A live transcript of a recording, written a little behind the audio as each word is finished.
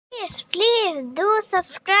Please do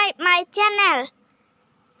subscribe my channel.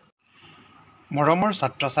 মৰমৰ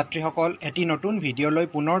ছাত্ৰ-ছাত্ৰীসকল এটি নতুন ভিডিঅ' লৈ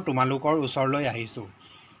পুনৰ তোমালোকৰ ওচৰলৈ আহিছোঁ।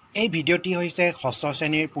 এই ভিডিঅ'টি হৈছে ষষ্ঠ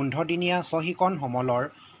শ্ৰেণীৰ 15 দিনীয়া সহিকৰণ সমলৰ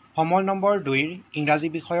সমল নম্বৰ 2 ৰ ইংৰাজী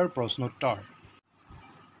বিষয়ৰ প্ৰশ্নোত্তৰ।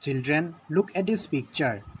 Children, look at this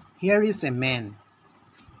picture. Here is a man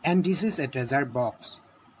and this is a treasure box.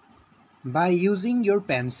 By using your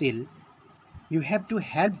pencil, you have to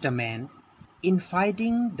help the man in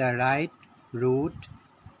finding the right route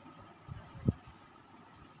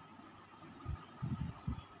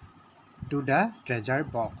to the treasure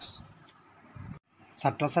box.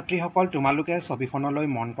 ছাত্ৰ-ছাত্ৰীসকল তোমালোকে ছবিখনলৈ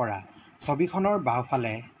মন কৰা। ছবিখনৰ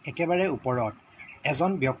বাওঁফালে একেবাৰে ওপৰত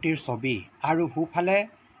এজন ব্যক্তিৰ ছবি আৰু সোঁফালে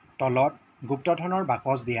তলত গুপ্তধনৰ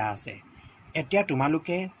বাকচ দিয়া আছে। এতিয়া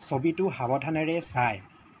তোমালোকে ছবিটো সাৱধানেৰে চাই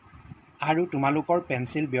আৰু তোমালোকৰ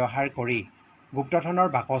পেন্সিল ব্যৱহাৰ কৰি গুপ্তধনৰ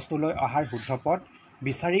বাকচটোলৈ অহাৰ শুদ্ধ পথ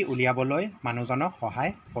বিচাৰি উলিয়াবলৈ মানুহজনক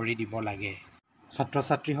সহায় কৰি দিব লাগে।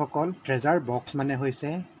 ছাত্ৰ-ছাত্ৰীসকল ট্ৰেজাৰ বক্স মানে হৈছে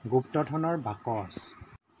গুপ্তধনৰ বাকচ।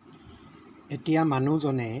 এতিয়া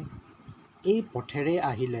মানুহজনে এই পথেৰে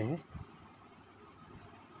আহিলে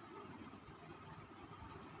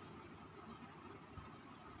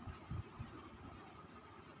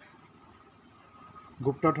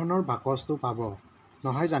গুপ্তধনৰ বাকচটো পাব,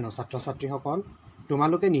 নহয় জানো ছাত্ৰ-ছাত্ৰীসকল?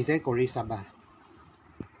 তোমালোকে নিজে কৰি চাবা।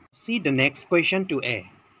 See the next question to A.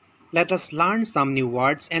 Let us learn some new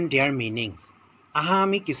words and their meanings. আহা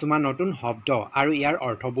আমি কিছুমান নতুন শব্দ আৰু ইয়াৰ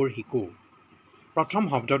অৰ্থবোৰ শিকো। প্ৰথম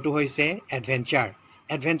শব্দটো হৈছে এডভেঞ্চাৰ।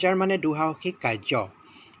 এডভেঞ্চাৰ মানে দুঃসাহসিক কাৰ্য।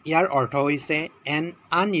 ইয়াৰ অৰ্থ হৈছে an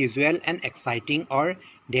unusual and exciting or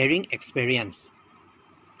daring experience.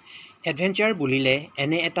 Adventure বুলিলে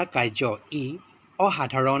এনে এটা কাৰ্য ই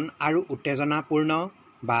অসাধাৰণ আৰু উত্তেজনাপূৰ্ণ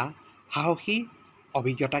বা সাহসী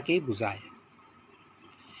অভিজ্ঞতাকেই বুজায়।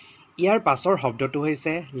 ইয়াৰ পাছৰ শব্দটো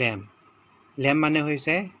হৈছে লেম্প। লেম্প মানে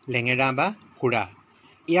হৈছে লেঙেৰা বা খুৰা।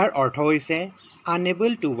 ইয়াৰ অৰ্থ হৈছে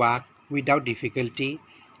unable to walk without difficulty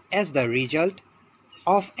as the result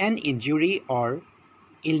of an injury or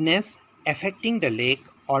illness affecting the leg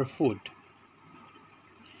or foot.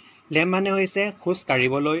 Lamp মানে হৈছে খোজ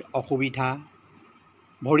কাঢ়িবলৈ অসুবিধা,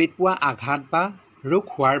 ভৰিত পোৱা আঘাত বা ৰোগ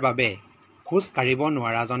হোৱাৰ বাবে খোজ কাঢ়িব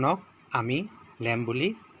নোৱাৰাজনক আমি লেম্প বুলি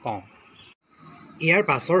কওঁ। ইয়াৰ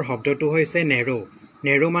পাছৰ শব্দটো হৈছে নেৰো।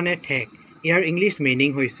 নেৰো মানে ঠেক। ইয়াৰ ইংলিছ মিনিং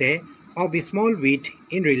হৈছে of small width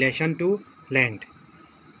in relation to length.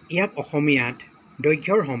 ইয়াক অসমীয়াত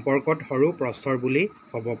দৈৰ্ঘ্যৰ সম্পৰ্কত সৰু প্ৰস্থৰ বুলি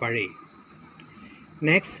ক'ব পাৰি।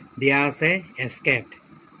 নেক্সট দিয়া আছে escape.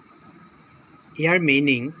 Year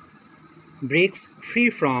meaning breaks free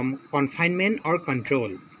from confinement or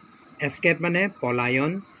control. escape মানে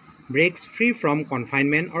পলায়ন, breaks free from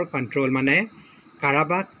confinement or control মানে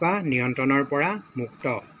কাৰাবাস বা নিয়ন্ত্ৰণৰ পৰা মুক্ত।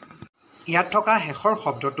 ইয়াত থকা শেষৰ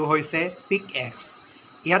শব্দটো হৈছে pickaxe.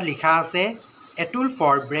 ইয়াত লিখা আছে a tool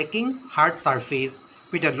for breaking hard surface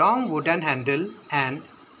with a long wooden handle and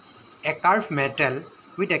a curved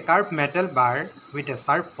metal bar with a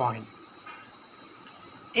sharp point.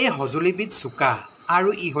 এই সঁজুলিবিধ চোকা আৰু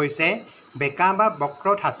ই হৈছে বেকা বা বক্ৰ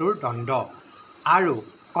ধাতুৰ দণ্ড আৰু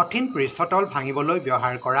কঠিন পৃষ্ঠতল ভাঙিবলৈ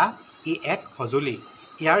ব্যৱহাৰ কৰা ই এক সঁজুলি।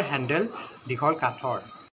 ইয়াৰ হেণ্ডেল দীঘল কাঠৰ।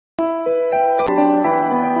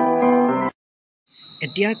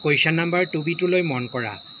 এতিয়া কুৱেশ্যন নম্বৰ 2B লৈ মন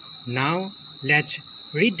কৰা। Now let's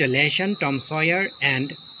read the lesson Tom Sawyer and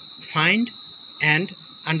find and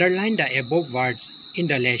underline the above words in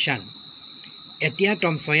the lesson. এতিয়া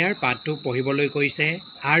টম সয়াৰ পাঠটো পঢ়িবলৈ কৈছে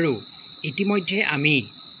আৰু ইতিমধ্যে আমি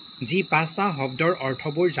যি 5টা শব্দৰ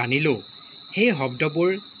অৰ্থবোৰ জানিলোঁ সেই শব্দবোৰ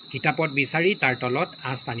কিতাপত বিচাৰি তাৰ তলত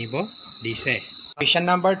আঁচ টানিব দিছে। কুৱেশ্যন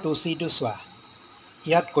নম্বৰ 2C টো চোৱা।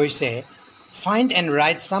 ইয়াত কৈছে find and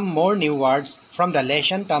write some more new words from the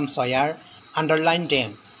lesson Tom Sawyer, underline them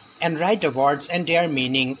and write the words and their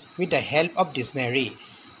meanings with the help of dictionary.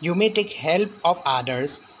 You may take help of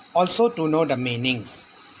others also to know the meanings.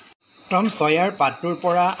 Tom Sawyer পাঠটোৰ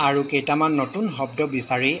পৰা আৰু কেইটামান নতুন শব্দ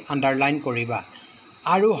বিচাৰি underline কৰিবা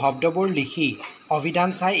আৰু শব্দবোৰ লিখি অভিধান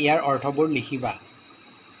চাই ইয়াৰ অৰ্থবোৰ লিখিবা।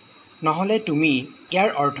 নহ'লে তুমি ইয়াৰ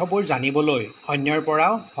অৰ্থবোৰ জানিবলৈ অন্যৰ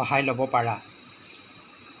পৰাও সহায় ল'ব পাৰা।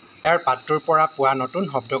 ইয়াৰ পাঠটোৰ পৰা পোৱা নতুন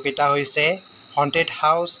শব্দকেইটা হৈছে haunted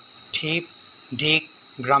house, thief, dig,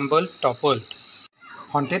 grumble, toppled.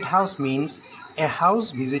 Haunted house means a house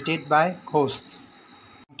visited by ghosts.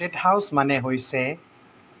 Haunted house মানে হৈছে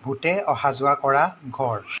ভূতে অহা যোৱা কৰা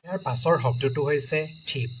ঘৰ। ইয়াৰ পাছৰ শব্দটো হৈছে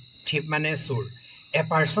thief. thief মানে চোৰ। A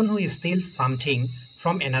person who steals something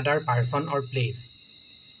from another person or place.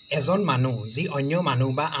 এজন মানুহ যি অন্য মানুহ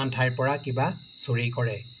বা আন ঠাইৰ পৰা কিবা চুৰি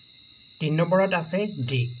কৰে। 3 নম্বৰত আছে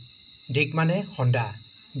dig. dig মানে খন্দা।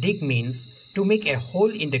 dig means To make a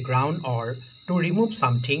hole in the ground or to remove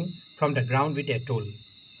something from the ground with a tool.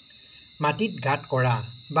 মাটিত গাঁত কৰা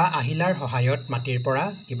বা আহিলাৰ সহায়ত মাটিৰ পৰা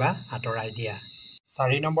কিবা আঁতৰাই দিয়া।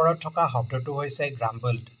 4 নম্বৰত থকা শব্দটো হৈছে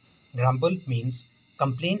grumbled. Grumbled means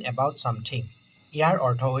complain about something. ইয়াৰ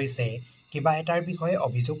অৰ্থ হৈছে কিবা এটাৰ বিষয়ে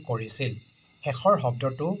অভিযোগ কৰিছিল। শেষৰ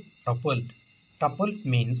শব্দটো toppled. Toppled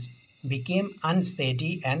means became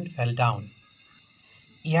unsteady and fell down.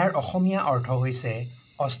 ইয়াৰ অসমীয়া অৰ্থ হৈছে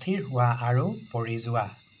অস্থিৰ হোৱা আৰু পৰি যোৱা।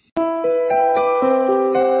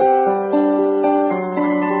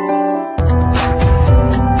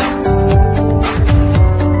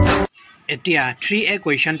 এতিয়া 3A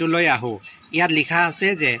কুৱেশ্যনটো লৈ আহো। ইয়াত লিখা আছে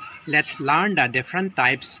যে let's learn the different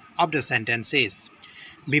types of the sentences.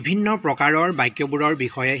 বিভিন্ন প্ৰকাৰৰ বাক্যবোৰৰ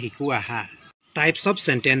বিষয়ে শিকো আহা। Types of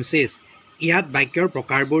sentences. ইয়াত বাক্যৰ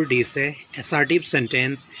প্ৰকাৰবোৰ দিছে assertive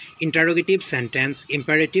sentence, interrogative sentence,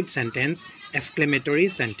 imperative sentence, exclamatory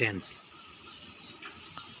sentence.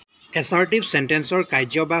 Assertive sentenceৰ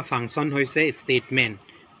কাৰ্য বা ফাংচন হৈছে statement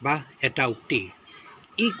বা এটা উক্তি।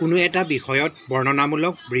 ই কোনো এটা বিষয়ত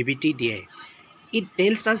বৰ্ণনামূলক বিবৃতি দিয়ে। It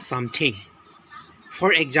tells us something.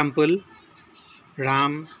 For example,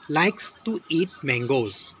 Ram likes to eat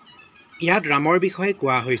mangoes. ইয়াত ৰামৰ বিষয়ে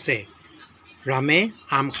কোৱা হৈছে। ৰামে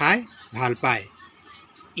আম খাই ভাল পায়।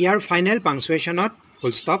 ইয়াৰ ফাইনেল পাংচুৱেশ্যনত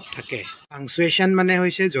ফুল ষ্টপ থাকে। পাংচুৱেশ্যন মানে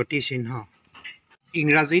হৈছে যতি চিহ্ন।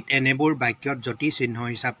 ইংৰাজীত এনেবোৰ বাক্যত যতি চিহ্ন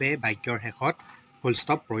হিচাপে বাক্যৰ শেষত ফুল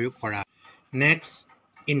ষ্টপ প্ৰয়োগ কৰা। Next,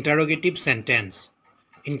 interrogative sentence.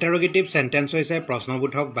 Interrogative sentence হৈছে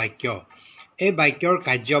প্ৰশ্নবোধক বাক্য। এই বাক্যৰ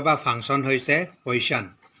কাৰ্য বা ফাংচন হৈছে কুৱেশ্যন।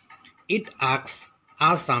 ইট আস্কছ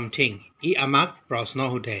আছ সামথিং। ই আমাক প্ৰশ্ন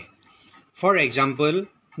সোধে। For example,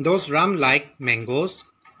 dodge Ram like মেংগোজ?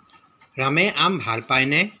 ৰামে আম ভাল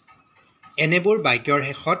পায়নে? এনেবোৰ বাক্যৰ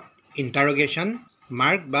শেষত ইণ্টাৰগেশ্যন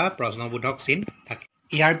মাৰ্ক বা প্ৰশ্নবোধক চিন থাকে।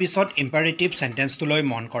 ইয়াৰ পিছত ইম্পাৰেটিভ চেণ্টেন্সটোলৈ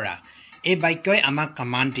মন কৰা। এই বাক্যই আমাক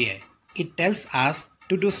কমাণ্ড দিয়ে। ইট টেলছ আছ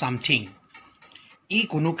টু ডু ছামথিং। ই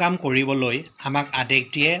কোনো কাম কৰিবলৈ আমাক আদেশ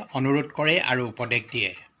দিয়ে, অনুৰোধ কৰে আৰু উপদেশ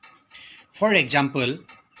দিয়ে। For example,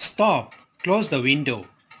 stop, close the window'.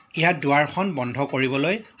 ইয়াত দুৱাৰখন বন্ধ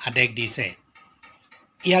কৰিবলৈ আদেশ দিছে।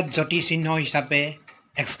 ইয়াত যতি চিহ্ন হিচাপে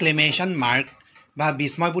এক্সক্লেমেশ্যন মাৰ্ক বা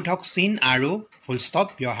বিস্ময়বোধক চিন আৰু ফুল ষ্টপ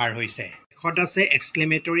ব্যৱহাৰ হৈছে। শেষত আছে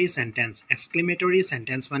এক্সক্লেমেটৰী চেণ্টেন্স। এক্সক্লেমেটৰী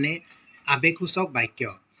চেণ্টেন্স মানে আৱেগসূচক বাক্য।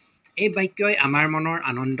 এই বাক্যই আমাৰ মনৰ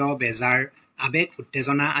আনন্দ, বেজাৰ, আৱেগ,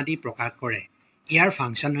 উত্তেজনা আদি প্ৰকাশ কৰে। ইয়াৰ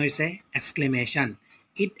ফাংচন হৈছে exclamation.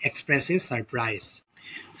 It এক্সপ্ৰেছেছ surprise.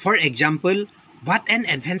 For example, what N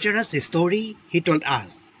adventurous story he told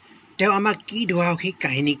আছ। তেওঁ আমাক কি দুঃসাহসিক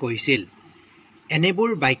কাহিনী কৈছিল। এনেবোৰ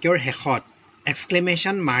বাক্যৰ শেষত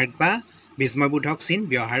এক্সক্লেমেশ্যন মাৰ্ক বা বিস্ময়বোধক চিন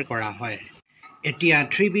ব্যৱহাৰ কৰা হয়। এতিয়া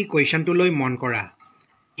 3B কুৱেশ্যনটোলৈ মন কৰা।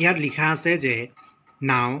 ইয়াত লিখা আছে যে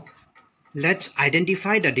নাও let's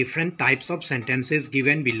identify the different types of sentences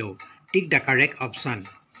given বিলো। টিক দ্য কাৰেক্ট অপশ্যন।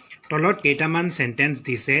 তলত কেইটামান চেণ্টেন্স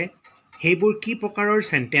দিছে, সেইবোৰ কি প্ৰকাৰৰ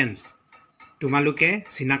চেণ্টেন্স তোমালোকে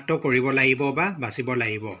চিনাক্ত কৰিব লাগিব বা বাচিব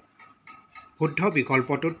লাগিব। শুদ্ধ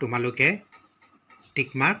বিকল্পটোত তোমালোকে টিক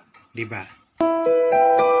মাৰ্ক দিবা।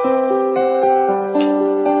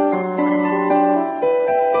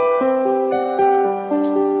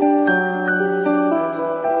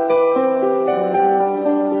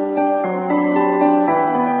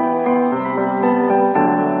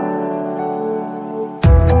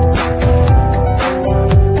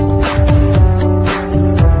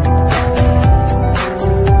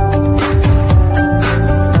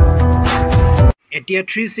 এতিয়া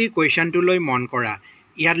 3C কুৱেশ্যনটোলৈ মন কৰা।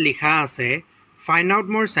 ইয়াত লিখা আছে ফাইণ্ড আউট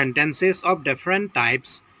মোৰ sentences of different types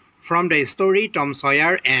from the story Tom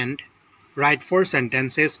ছয়াৰ and right 4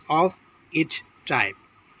 sentences of is type.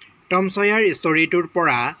 টম ছয়াৰ ষ্টৰীটোৰ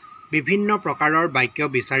পৰা বিভিন্ন প্ৰকাৰৰ বাক্য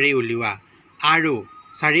বিচাৰি উলিওৱা আৰু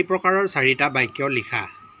 4 প্ৰকাৰৰ 4টা বাক্য লিখা।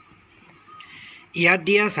 ইয়াত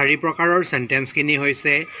দিয়া 4 প্ৰকাৰৰ চেণ্টেন্সখিনি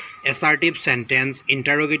হৈছে assertive sentence,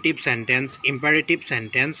 interrogative sentence, imperative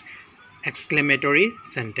sentence, exclamatory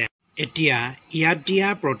sentence. এতিয়া ইয়াত দিয়া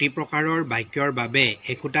প্ৰতি প্ৰকাৰৰ বাক্যৰ বাবে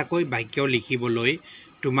একোটাকৈ বাক্য লিখিবলৈ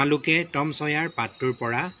তোমালোকে টম ছয়াৰ পাঠটোৰ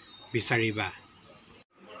পৰা বিচাৰিবা।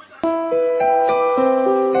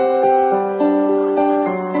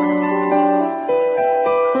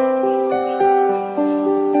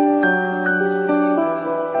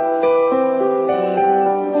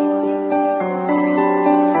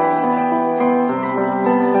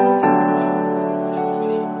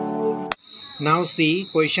 Now see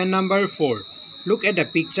question number 4. Look at the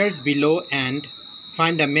pictures below and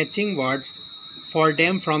find the matching words for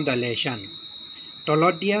them from the lesson.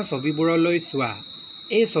 তলত দিয়া ছবিবোৰলৈ চোৱা।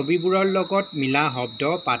 এই ছবিবোৰৰ লগত মিলা শব্দ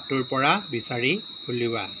পাঠটোৰ পৰা বিচাৰি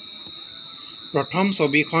উলিওৱা। প্ৰথম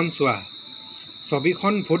ছবিখন চোৱা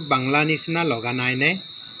ছবিখন ভূত বাংলা নিচিনা লগা নাইনে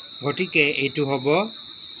গতিকে এইটো হ'ব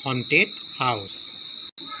হণ্টেড হাউচ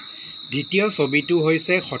দ্বিতীয় ছবিটো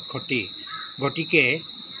হৈছে খটখটি গতিকে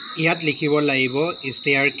ইয়াত লিখিব লাগিব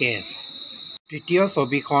ষ্টেয়াৰ কেছ তৃতীয়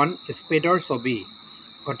ছবিখন স্পেডৰ ছবি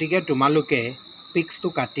গতিকে তোমালোকে পিক্সটো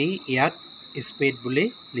কাটি ইয়াত স্পেড বুলি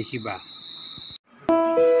লিখিবা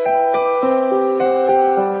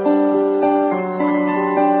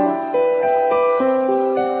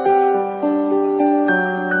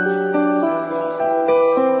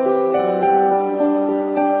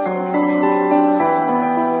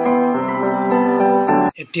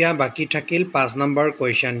এতিয়া বাকি থাকিল 5 নম্বৰ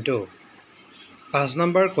কুৱেশ্যনটো 5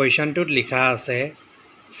 নম্বৰ কুৱেশ্যনটোত লিখা আছে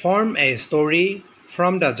form A story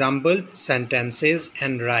from the জাম্বলড sentences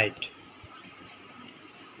and right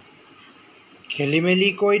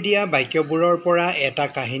খেলিমেলি কৈ দিয়া বাক্যবোৰৰ পৰা এটা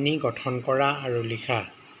কাহিনী গঠন কৰা আৰু লিখা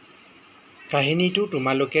কাহিনীটো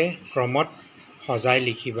তোমালোকে ক্ৰমত সজাই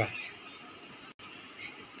লিখিবা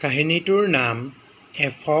কাহিনীটোৰ নাম এ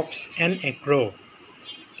ফক্স এণ্ড এ ক্ৰ'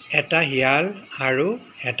 এটা শিয়াল আৰু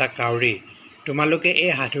এটা কাউৰী তোমালোকে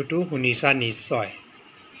এই সাধুটো শুনিছা নিশ্চয়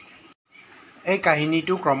এই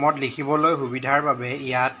কাহিনীটো ক্ৰমত লিখিবলৈ সুবিধাৰ বাবে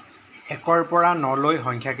ইয়াত 1ৰ পৰা 9 লৈ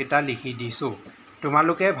সংখ্যাকেইটা লিখি দিছোঁ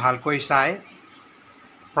তোমালোকে ভালকৈ চাই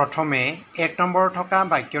প্ৰথমে 1 নম্বৰ থকা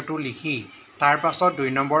বাক্যটো লিখি তাৰ পাছত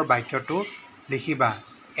 2 নম্বৰ বাক্যটো লিখিবা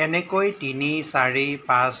এনেকৈ 3 4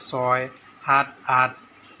 5 6 7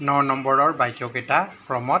 8 9 নম্বৰৰ বাক্যকেইটা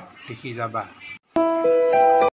ক্ৰমত লিখি যাবা